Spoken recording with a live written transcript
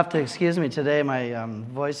Have to excuse me today. My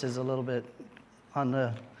voice is a little bit on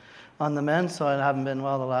the mend, so I haven't been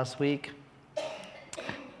well the last week.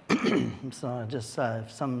 So just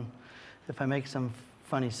if I make some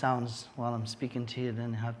funny sounds while I'm speaking to you, then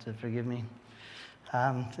you have to forgive me.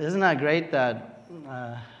 Isn't that great that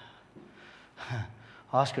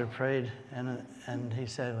Oscar prayed and he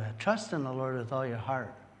said, well, "Trust in the Lord with all your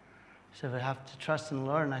heart." He said, "We have to trust in the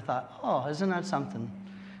Lord." And I thought, oh, isn't that something?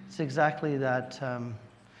 It's exactly that.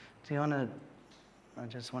 Do you want to? I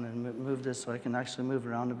just want to move this so I can actually move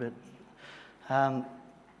around a bit. I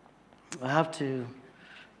have to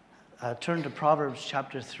turn to Proverbs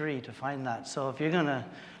chapter 3 to find that. So if you're gonna,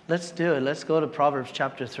 let's do it. Let's go to Proverbs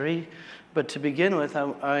chapter 3. But to begin with,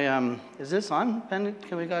 is this on? Can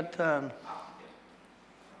we got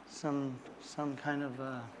some kind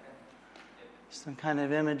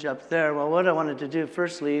of image up there? Well, what I wanted to do,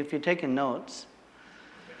 firstly, if you're taking notes,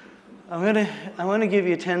 I'm gonna give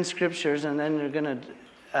you 10 scriptures, and then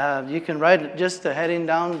you can write just the heading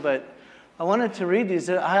down. But I wanted to read these.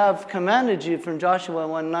 I have commanded you from Joshua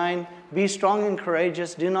 1:9. Be strong and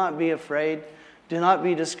courageous. Do not be afraid. Do not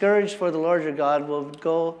be discouraged, for the Lord your God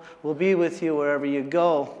will be with you wherever you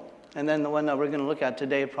go. And then the one that we're going to look at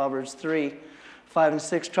today, Proverbs 3:5 and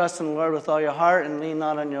 6. Trust in the Lord with all your heart, and lean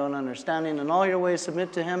not on your own understanding. In all your ways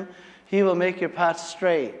submit to Him. He will make your paths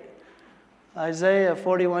straight. Isaiah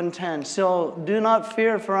 41:10. So do not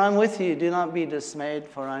fear, for I'm with you. Do not be dismayed,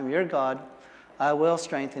 for I'm your God. I will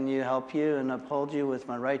strengthen you, help you, and uphold you with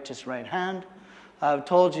my righteous right hand. I've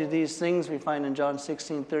told you these things, we find in John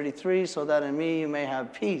 16:33, so that in me you may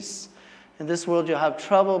have peace. In this world you'll have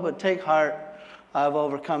trouble, but take heart, I've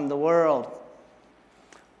overcome the world.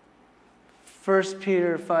 1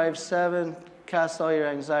 Peter 5:7. Cast all your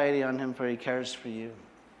anxiety on Him, for He cares for you.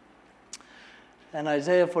 And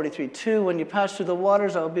Isaiah 43:2, when you pass through the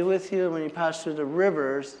waters, I will be with you. And when you pass through the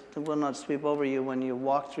rivers, they will not sweep over you. When you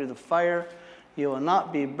walk through the fire, you will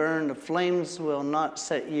not be burned. The flames will not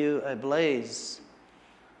set you ablaze.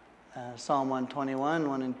 Psalm 121,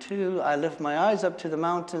 1 and 2, I lift my eyes up to the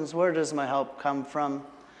mountains. Where does my help come from?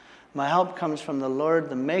 My help comes from the Lord,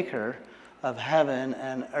 the maker of heaven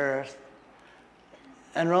and earth.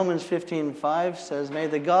 And Romans 15:5 says, may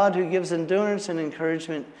the God who gives endurance and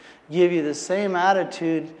encouragement give you the same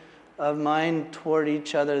attitude of mind toward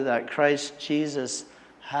each other that Christ Jesus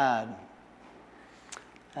had.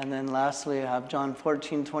 And then lastly, I have John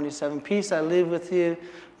 14:27. Peace I leave with you,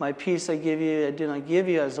 my peace I give you. I do not give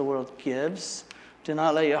you as the world gives. Do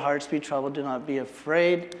not let your hearts be troubled. Do not be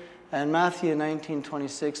afraid. And Matthew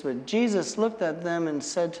 19:26. But Jesus looked at them and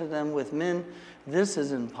said to them, with men this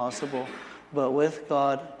is impossible, but with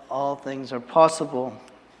God all things are possible.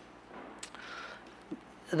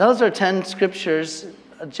 Those are 10 scriptures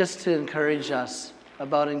just to encourage us,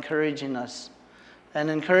 about encouraging us. And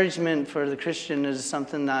encouragement for the Christian is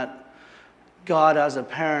something that God, as a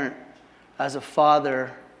parent, as a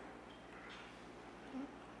father,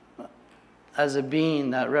 as a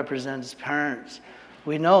being that represents parents,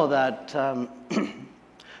 we know that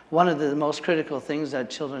one of the most critical things that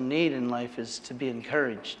children need in life is to be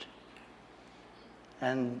encouraged.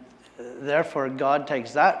 And therefore, God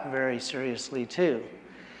takes that very seriously too.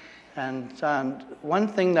 And one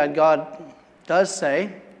thing that God does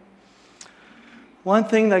say, one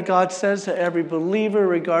thing that God says to every believer,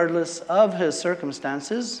 regardless of his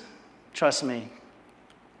circumstances, trust me.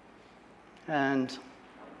 And,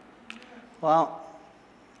 well,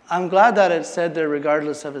 I'm glad that it said there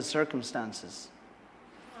regardless of his circumstances,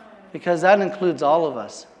 because that includes all of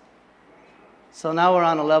us. So now we're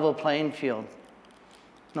on a level playing field.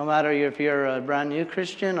 No matter if you're a brand new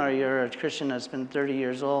Christian or you're a Christian that's been 30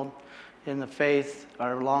 years old in the faith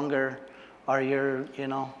or longer, or you're,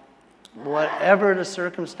 whatever the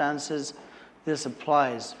circumstances, this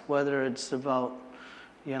applies. Whether it's about,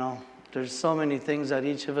 there's so many things that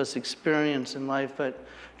each of us experience in life, but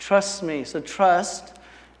trust me. So trust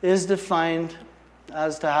is defined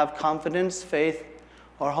as to have confidence, faith,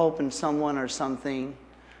 or hope in someone or something.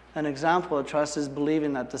 An example of trust is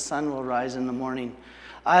believing that the sun will rise in the morning.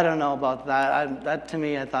 I don't know about that. That to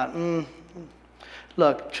me, I thought,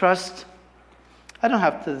 look, trust. I don't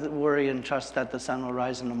have to worry and trust that the sun will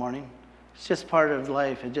rise in the morning. It's just part of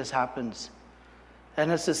life. It just happens.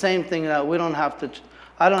 And it's the same thing that I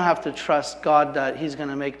don't have to trust God that He's going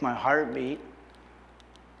to make my heart beat.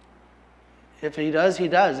 If He does, He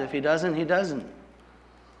does. If He doesn't, He doesn't.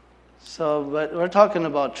 So, but we're talking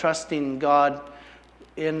about trusting God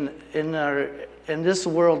in this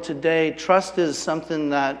world today. Trust is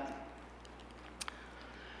something that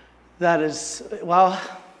is, well,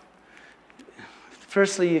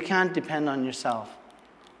 firstly, you can't depend on yourself.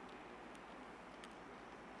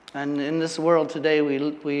 And in this world today,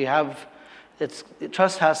 we have,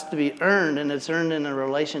 trust has to be earned, and it's earned in a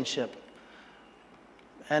relationship.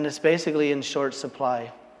 And it's basically in short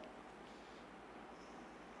supply.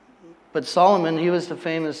 But Solomon, he was the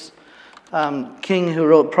famous king who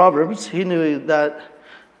wrote Proverbs. He knew that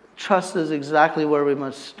trust is exactly where we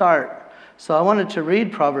must start. So I wanted to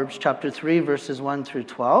read Proverbs chapter 3, verses 1 through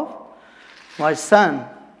 12. My son,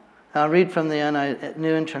 I'll read from the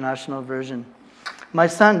New International Version. My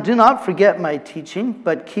son, do not forget my teaching,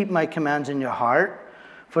 but keep my commands in your heart,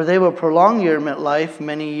 for they will prolong your life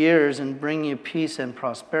many years and bring you peace and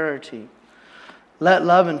prosperity. Let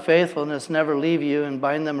love and faithfulness never leave you, and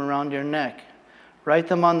bind them around your neck. Write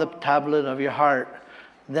them on the tablet of your heart.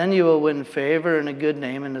 Then you will win favor and a good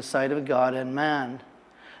name in the sight of God and man.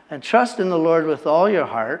 And trust in the Lord with all your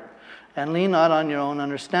heart, and lean not on your own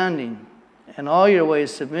understanding. In all your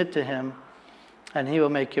ways submit to him, and he will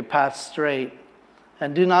make your path straight.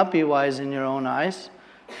 And do not be wise in your own eyes.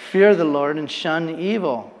 Fear the Lord and shun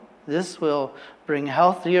evil. This will bring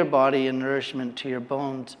health to your body and nourishment to your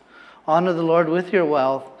bones. Honor the Lord with your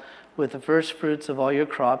wealth, with the first fruits of all your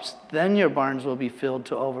crops. Then your barns will be filled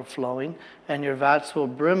to overflowing, and your vats will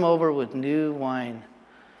brim over with new wine.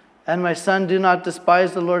 And my son, do not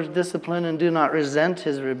despise the Lord's discipline, and do not resent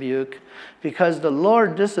his rebuke, because the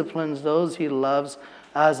Lord disciplines those he loves,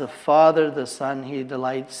 as a father the son he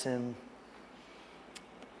delights in.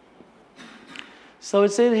 So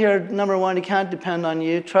it's in here, number one, he can't depend on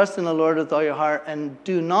you. Trust in the Lord with all your heart, and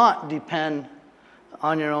do not depend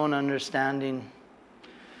on your own understanding.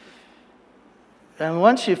 And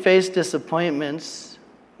once you face disappointments,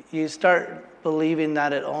 you start believing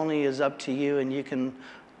that it only is up to you, and you can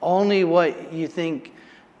only what you think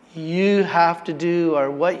you have to do,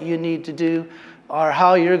 or what you need to do, or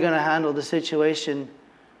how you're going to handle the situation.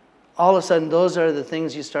 All of a sudden, those are the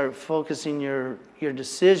things you start focusing your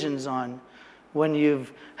decisions on when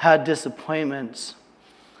you've had disappointments.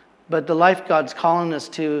 But the life God's calling us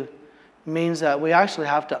to means that we actually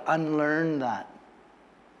have to unlearn that.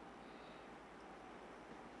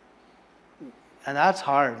 And that's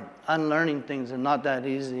hard. Unlearning things are not that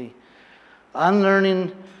easy.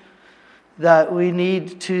 Unlearning that we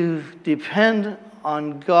need to depend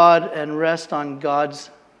on God and rest on God's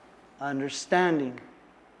understanding.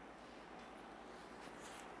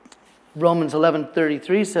 Romans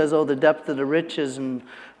 11:33 says, "Oh, the depth of the riches and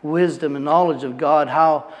wisdom and knowledge of God,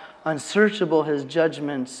 how unsearchable his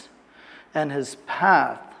judgments and his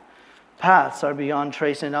paths are beyond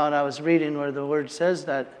tracing out." I was reading where the word says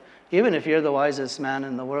that even if you're the wisest man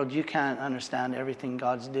in the world, you can't understand everything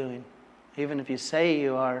God's doing. Even if you say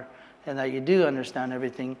you are and that you do understand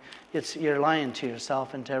everything, you're lying to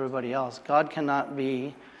yourself and to everybody else. God cannot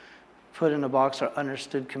be put in a box or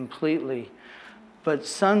understood completely. But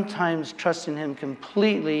sometimes trusting him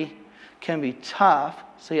completely can be tough.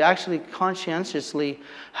 So you actually conscientiously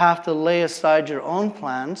have to lay aside your own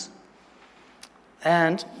plans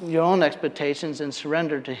and your own expectations and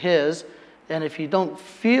surrender to his. And if you don't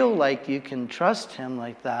feel like you can trust him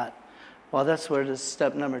like that, well, that's where this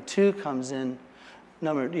step number 2 comes in.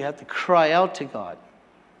 You have to cry out to God.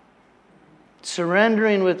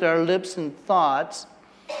 Surrendering with our lips and thoughts,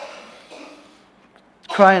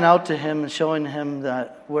 crying out to him and showing him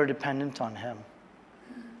that we're dependent on him.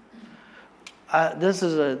 This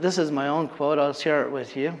is my own quote. I'll share it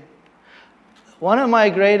with you. One of my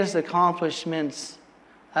greatest accomplishments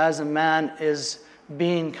as a man is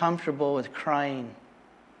being comfortable with crying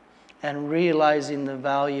and realizing the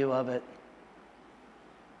value of it.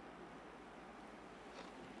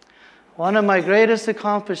 One of my greatest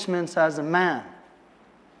accomplishments as a man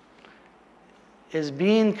is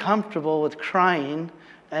being comfortable with crying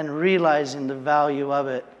and realizing the value of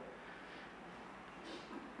it.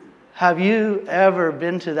 Have you ever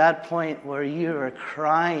been to that point where you are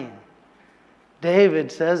crying?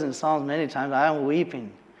 David says in Psalms many times, I am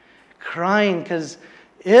weeping. Crying, because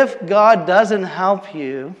if God doesn't help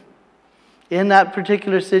you in that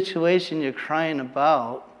particular situation you're crying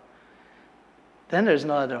about, then there's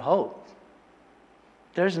no other hope.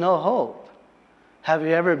 There's no hope. Have you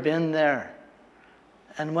ever been there?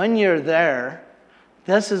 And when you're there,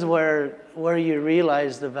 this is where you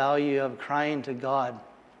realize the value of crying to God.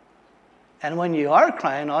 And when you are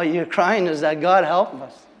crying, all you're crying is that God help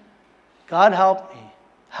us. God help me.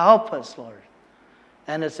 Help us, Lord.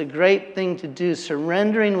 And it's a great thing to do,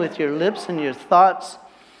 surrendering with your lips and your thoughts.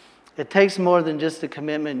 It takes more than just a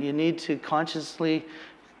commitment. You need to consciously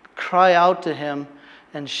cry out to him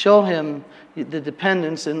and show him the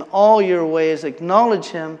dependence in all your ways. Acknowledge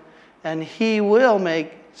him, and he will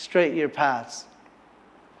make straight your paths.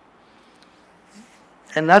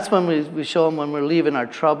 And that's when we show him when we're leaving our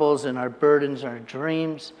troubles and our burdens, our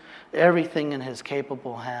dreams, everything in his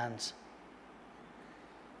capable hands.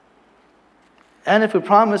 And if he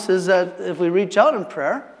promises that if we reach out in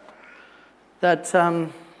prayer, that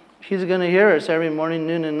he's going to hear us every morning,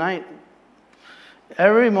 noon, and night.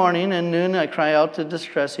 Every morning and noon I cry out to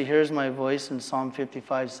distress. He hears my voice in Psalm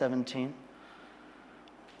 55:17.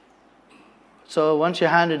 So once you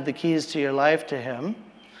handed the keys to your life to him,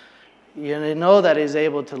 you know that he's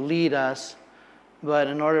able to lead us. But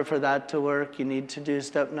in order for that to work, you need to do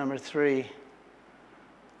step number 3.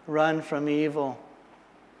 Run from evil.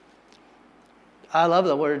 I love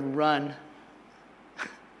the word run.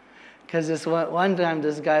 Because this one time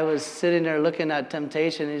this guy was sitting there looking at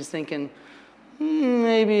temptation. He's thinking,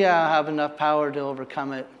 maybe I'll have enough power to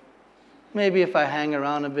overcome it. Maybe if I hang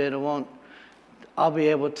around a bit, I'll be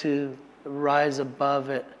able to rise above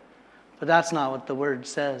it. But that's not what the word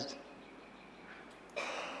says.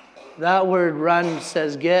 That word run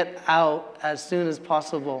says get out as soon as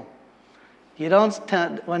possible. You don't,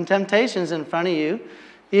 when temptation's in front of you,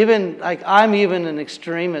 I'm even an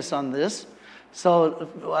extremist on this. So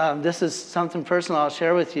this is something personal I'll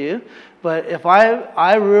share with you. But if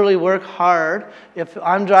I really work hard, if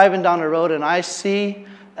I'm driving down the road and I see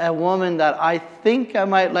a woman that I think I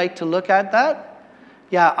might like to look at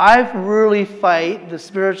I really fight the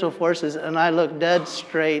spiritual forces and I look dead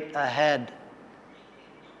straight ahead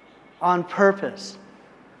on purpose.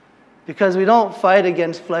 Because we don't fight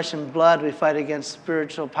against flesh and blood, we fight against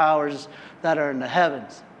spiritual powers that are in the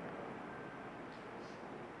heavens.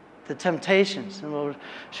 The temptations, and we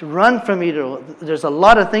should run from evil. There's a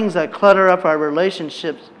lot of things that clutter up our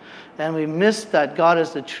relationships, and we miss that God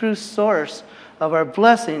is the true source of our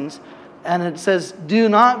blessings. And it says, do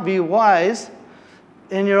not be wise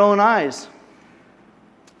in your own eyes.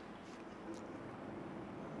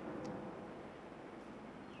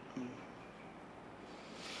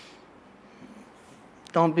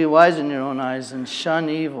 Don't be wise in your own eyes and shun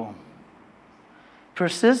evil.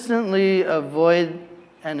 Persistently avoid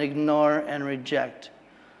and ignore and reject.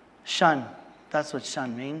 Shun. That's what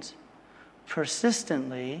shun means.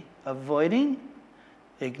 Persistently avoiding,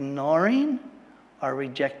 ignoring, or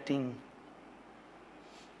rejecting.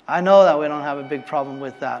 I know that we don't have a big problem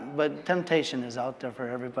with that, but temptation is out there for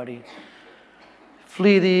everybody.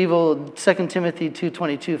 Flee the evil, 2 Timothy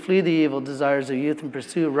 2:22, flee the evil desires of youth and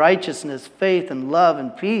pursue righteousness, faith, and love,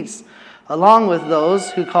 and peace, along with those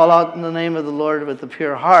who call out in the name of the Lord with a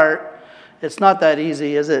pure heart. It's not that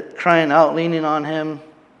easy, is it? Crying out, leaning on him.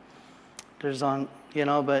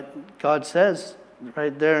 But God says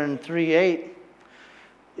right there in 3:8,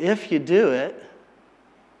 if you do it,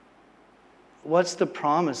 what's the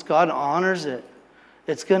promise? God honors it.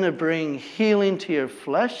 It's going to bring healing to your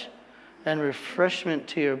flesh and refreshment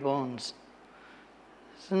to your bones.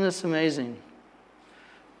 Isn't this amazing?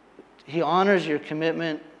 He honors your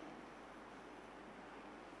commitment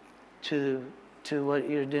to what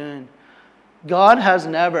you're doing. God has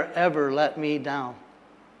never, ever let me down.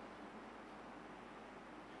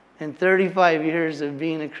 In 35 years of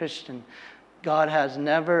being a Christian, God has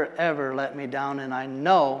never, ever let me down, and I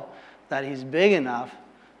know that he's big enough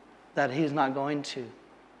that he's not going to.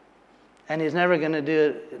 And he's never going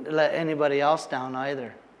to let anybody else down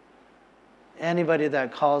either. Anybody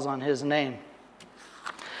that calls on his name.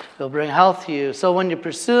 He'll bring health to you. So when you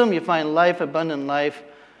pursue him, you find life, abundant life.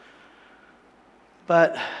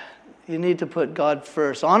 But you need to put God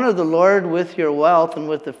first. Honor the Lord with your wealth and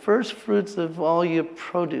with the first fruits of all your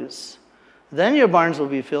produce. Then your barns will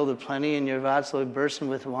be filled with plenty and your vats will be bursting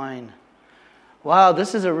with wine. Wow,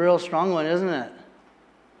 this is a real strong one, isn't it?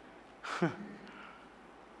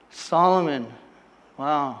 Solomon,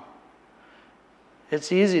 wow.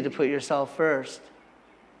 It's easy to put yourself first.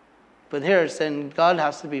 But here it's saying God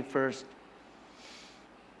has to be first.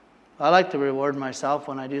 I like to reward myself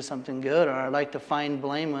when I do something good, or I like to find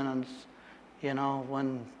blame when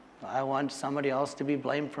when I want somebody else to be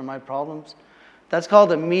blamed for my problems. That's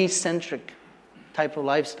called a me-centric type of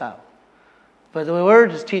lifestyle. But the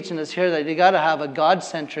word is teaching us here that you got to have a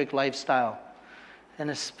God-centric lifestyle, and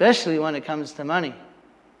especially when it comes to money.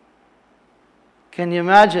 Can you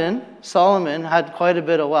imagine? Solomon had quite a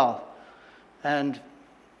bit of wealth. And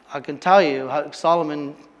I can tell you how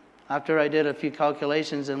Solomon, after I did a few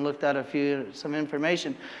calculations and looked at some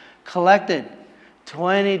information, collected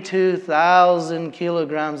 22,000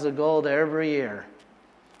 kilograms of gold every year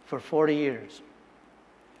for 40 years.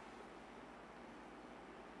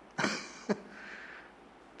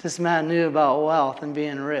 This man knew about wealth and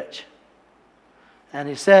being rich. And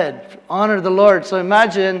he said, honor the Lord. So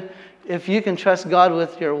imagine if you can trust God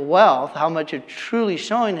with your wealth, how much you're truly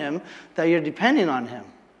showing him that you're depending on him.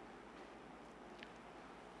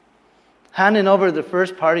 Handing over the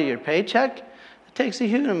first part of your paycheck, it takes a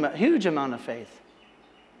huge amount of faith.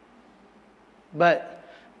 But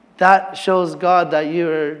that shows God that you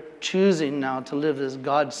are choosing now to live this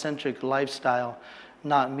God-centric lifestyle,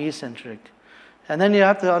 not me-centric. And then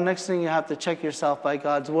next thing you have to check yourself by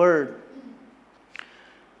God's word.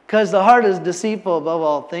 Because the heart is deceitful above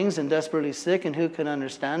all things and desperately sick, and who can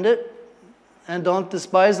understand it? And don't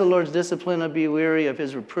despise the Lord's discipline or be weary of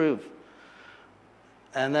his reproof.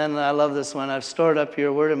 And then I love this one. I've stored up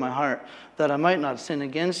your word in my heart that I might not sin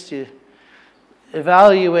against you.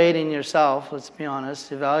 Evaluating yourself, let's be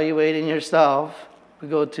honest, evaluating yourself. We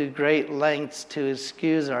go to great lengths to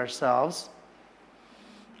excuse ourselves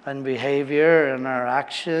and behavior and our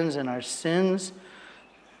actions and our sins.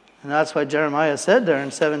 And that's why Jeremiah said there in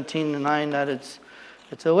 17:9 that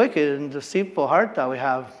it's a wicked and deceitful heart that we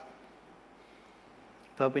have.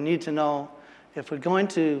 But we need to know if we're going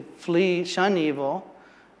to shun evil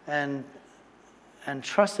and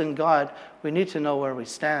trust in God, we need to know where we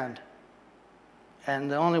stand.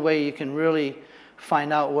 And the only way you can really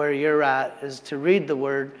find out where you're at is to read the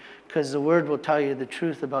Word, because the Word will tell you the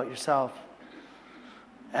truth about yourself.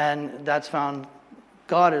 And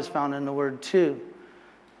God is found in the Word too.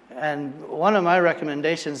 And one of my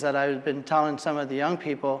recommendations that I've been telling some of the young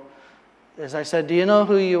people is I said, do you know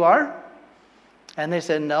who you are? And they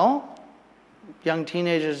said, no. Young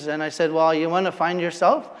teenagers. And I said, well, you want to find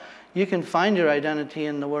yourself? You can find your identity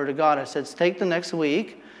in the Word of God. I said, take the next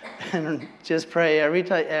week and just pray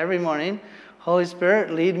every morning, Holy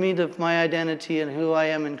Spirit, lead me to my identity and who I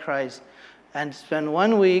am in Christ. And spend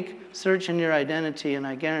 1 week searching your identity, and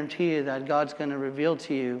I guarantee you that God's going to reveal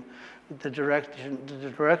to you the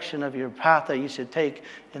direction of your path that you should take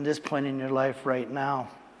in this point in your life right now.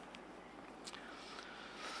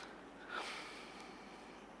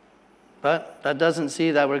 But that doesn't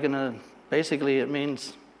see that we're going to, basically it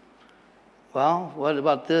means, well, what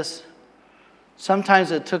about this?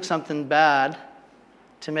 Sometimes it took something bad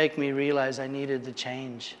to make me realize I needed to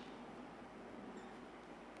change.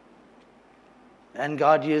 And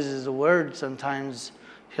God uses a word sometimes.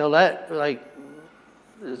 He'll let,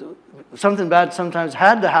 something bad sometimes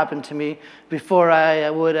had to happen to me before I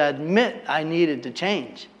would admit I needed to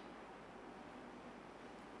change.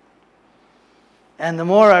 And the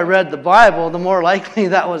more I read the Bible, the more likely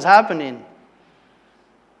that was happening.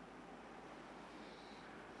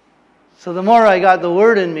 So the more I got the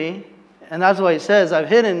word in me, and that's why he says,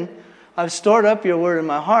 I've stored up your word in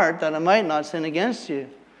my heart that I might not sin against you.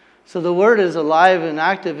 So the word is alive and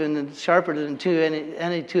active and sharper than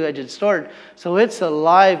any two-edged sword. So it's a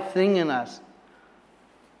live thing in us.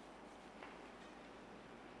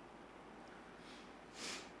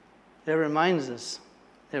 It reminds us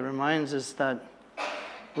that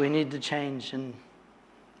we need to change. And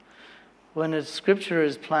when the scripture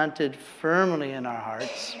is planted firmly in our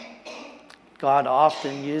hearts, God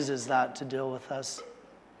often uses that to deal with us.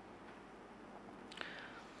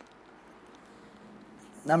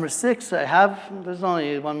 Number 6, there's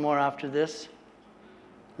only one more after this.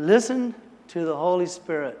 Listen to the Holy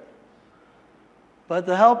Spirit. But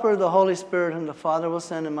the Helper, the Holy Spirit, whom the Father will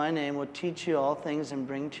send in my name, will teach you all things and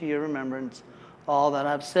bring to your remembrance all that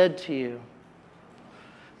I've said to you.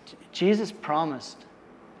 Jesus promised.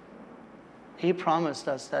 He promised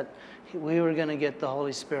us that we were going to get the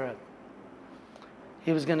Holy Spirit.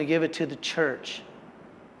 He was going to give it to the church.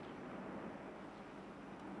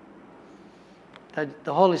 That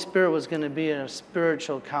the Holy Spirit was going to be a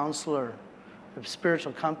spiritual counselor, a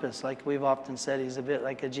spiritual compass, like we've often said. He's a bit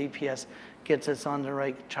like a GPS, gets us on the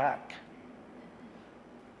right track.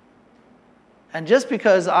 And just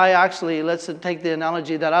because let's take the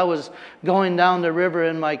analogy that I was going down the river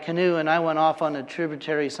in my canoe and I went off on a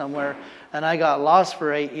tributary somewhere and I got lost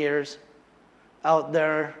for 8 years out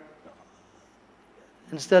there,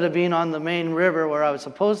 instead of being on the main river where I was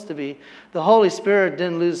supposed to be, the Holy Spirit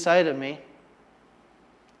didn't lose sight of me.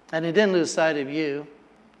 And he didn't lose sight of you,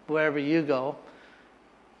 wherever you go.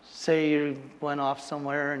 Say you went off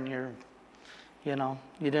somewhere and you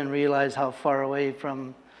didn't realize how far away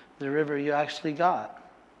from the river you actually got.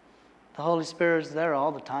 The Holy Spirit's there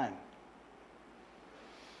all the time.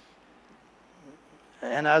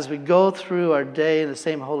 And as we go through our day, the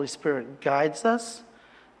same Holy Spirit guides us,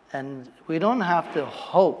 and we don't have to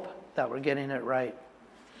hope that we're getting it right.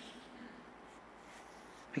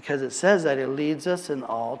 Because it says that it leads us in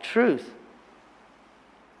all truth.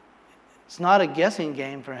 It's not a guessing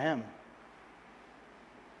game for him.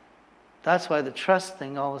 That's why the trust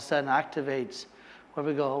thing all of a sudden activates, where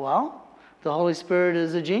we go, well, The Holy Spirit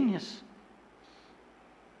is a genius.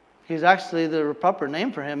 He's actually, the proper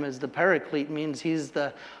name for him is the Paraclete, means he's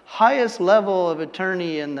the highest level of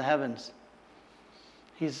attorney in the heavens.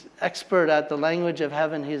 He's expert at the language of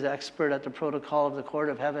heaven. He's expert at the protocol of the court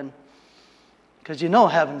of heaven. Because you know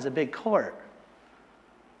heaven's a big court.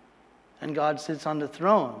 And God sits on the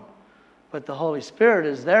throne. But the Holy Spirit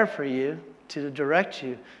is there for you to direct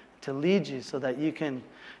you, to lead you, so that you can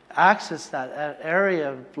access that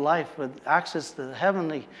area of life, access the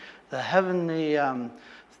heavenly.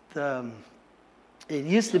 It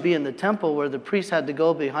used to be in the temple where the priest had to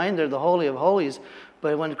go behind there, the Holy of Holies.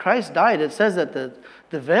 But when Christ died, it says that the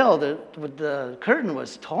veil, the curtain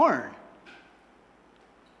was torn.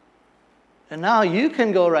 And now you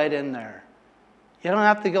can go right in there. You don't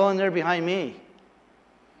have to go in there behind me,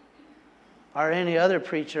 or any other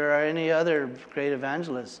preacher, or any other great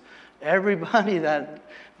evangelist. Everybody that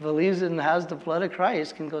believes and has the blood of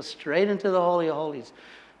Christ can go straight into the Holy of Holies.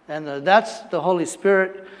 And that's the Holy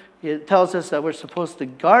Spirit. It tells us that we're supposed to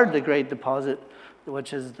guard the great deposit,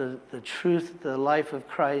 which is the truth, the life of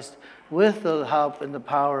Christ, with the help and the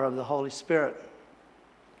power of the Holy Spirit.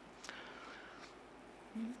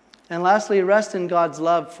 And lastly, rest in God's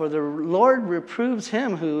love, for the Lord reproves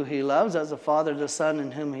him who he loves, as a father the son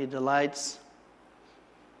in whom he delights.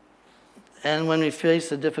 And when we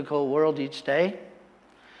face a difficult world each day,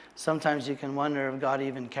 sometimes you can wonder if God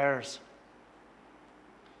even cares.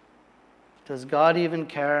 Does God even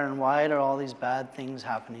care, and why are all these bad things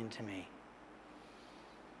happening to me?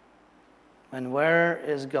 And where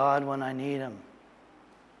is God when I need him?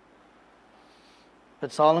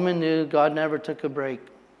 But Solomon knew God never took a break.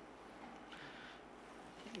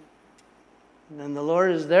 And the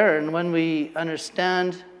Lord is there. And when we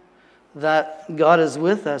understand that God is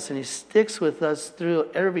with us and he sticks with us through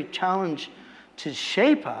every challenge to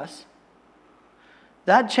shape us,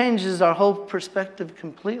 that changes our whole perspective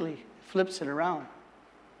completely, flips it around.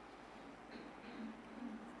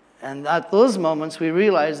 And at those moments, we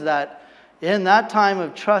realize that in that time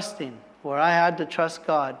of trusting, where I had to trust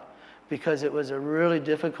God because it was a really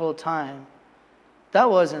difficult time, that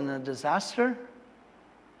wasn't a disaster.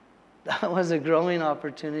 That was a growing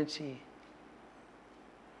opportunity.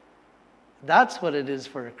 That's what it is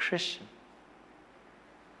for a Christian.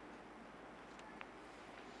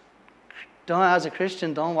 As a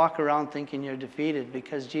Christian, don't walk around thinking you're defeated,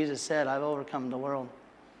 because Jesus said, I've overcome the world.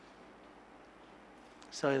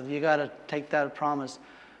 So you got to take that promise.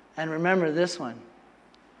 And remember this one.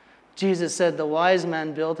 Jesus said, the wise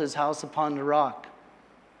man built his house upon the rock.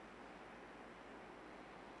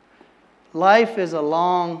 Life is a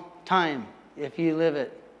long time if you live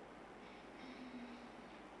it.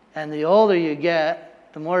 And the older you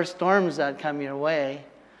get, the more storms that come your way,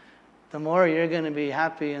 the more you're going to be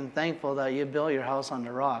happy and thankful that you built your house on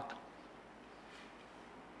the rock.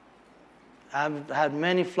 I've had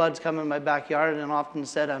many floods come in my backyard and often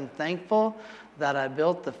said, I'm thankful that I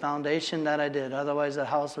built the foundation that I did. Otherwise, the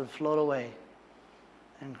house would float away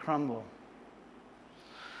and crumble.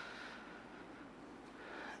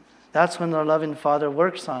 That's when the loving Father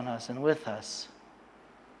works on us and with us.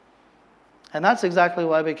 And that's exactly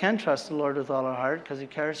why we can trust the Lord with all our heart, because he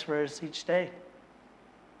cares for us each day.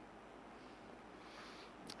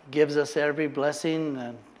 Gives us every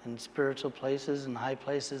blessing in spiritual places and high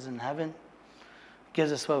places in heaven.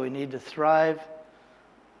 Gives us what we need to thrive.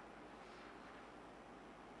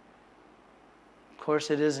 Of course,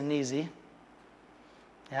 it isn't easy.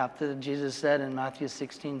 Jesus said in Matthew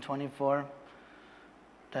 16:24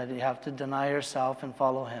 that you have to deny yourself and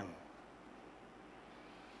follow him.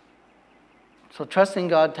 So trusting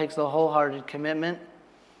God takes a wholehearted commitment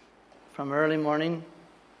from early morning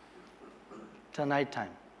to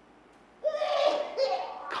nighttime.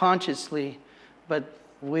 Consciously, but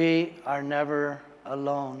we are never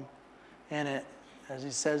alone in it. As he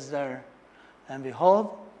says there, and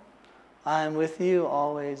behold, I am with you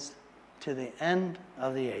always to the end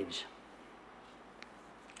of the age.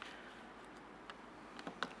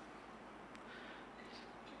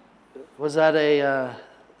 Was at a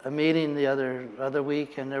meeting the other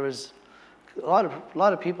week, and there was a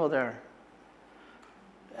lot of people there.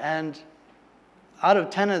 And out of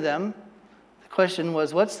 10 of them, the question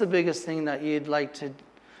was, what's the biggest thing that you'd like to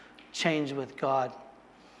change with God?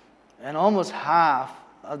 And almost half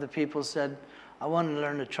of the people said, I want to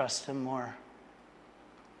learn to trust him more.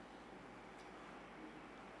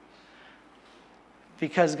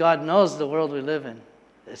 Because God knows the world we live in.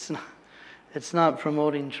 It's not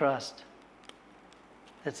promoting trust.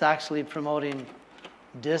 It's actually promoting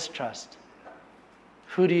distrust.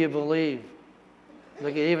 Who do you believe?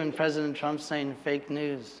 Look at even President Trump saying fake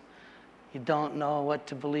news. You don't know what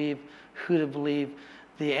to believe, who to believe.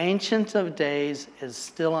 The Ancient of Days is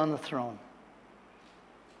still on the throne.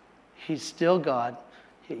 He's still God.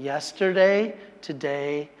 Yesterday,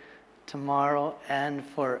 today, tomorrow, and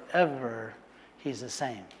forever, He's the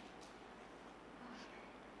same.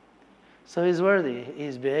 So He's worthy.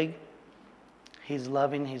 He's big. He's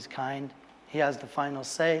loving. He's kind. He has the final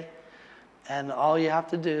say. And all you have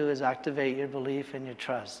to do is activate your belief and your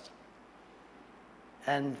trust.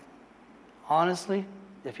 And honestly,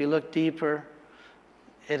 if you look deeper,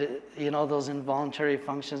 those involuntary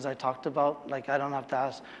functions I talked about, like I don't have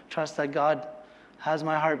to trust that God has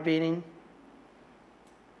my heart beating.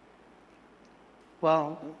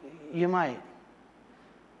 Well, you might.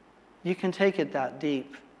 You can take it that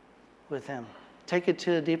deep with Him. Take it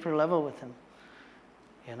to a deeper level with Him.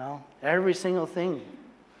 Every single thing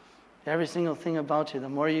about you, the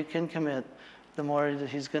more you can commit, the more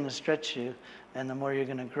He's going to stretch you, and the more you're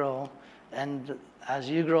going to grow. And as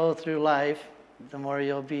you grow through life, the more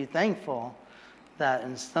you'll be thankful that,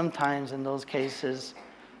 and sometimes in those cases,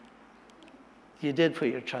 you did put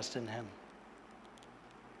your trust in Him.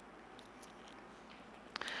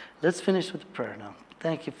 Let's finish with a prayer now.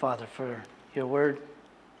 Thank you, Father, for your word.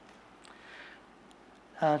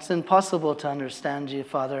 It's impossible to understand you,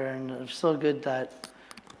 Father, and it's so good that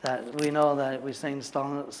we know that we sing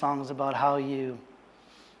songs about how you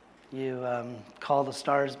call the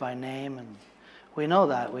stars by name, and we know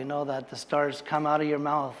that the stars come out of your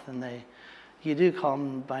mouth, and you do call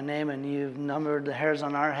them by name, and you've numbered the hairs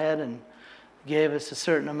on our head and gave us a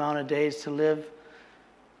certain amount of days to live.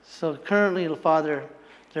 So currently, Father,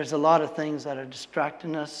 there's a lot of things that are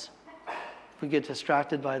distracting us. We get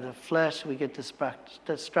distracted by the flesh. We get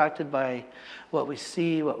distracted by what we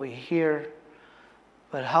see, what we hear.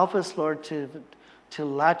 But help us, Lord, to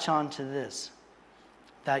latch on to this,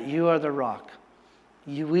 that you are the rock.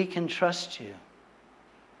 We can trust you.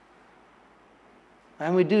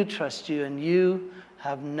 And we do trust you, and you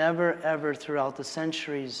have never, ever throughout the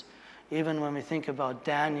centuries, even when we think about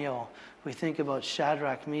Daniel, we think about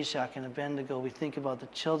Shadrach, Meshach, and Abednego, we think about the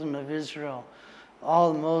children of Israel,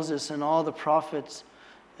 all Moses and all the prophets,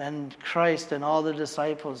 and Christ and all the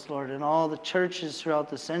disciples, Lord, and all the churches throughout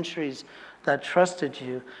the centuries that trusted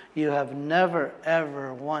you. You have never,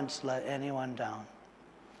 ever once let anyone down.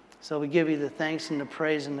 So we give you the thanks and the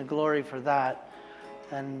praise and the glory for that.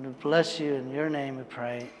 And bless you in your name we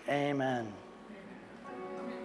pray. Amen.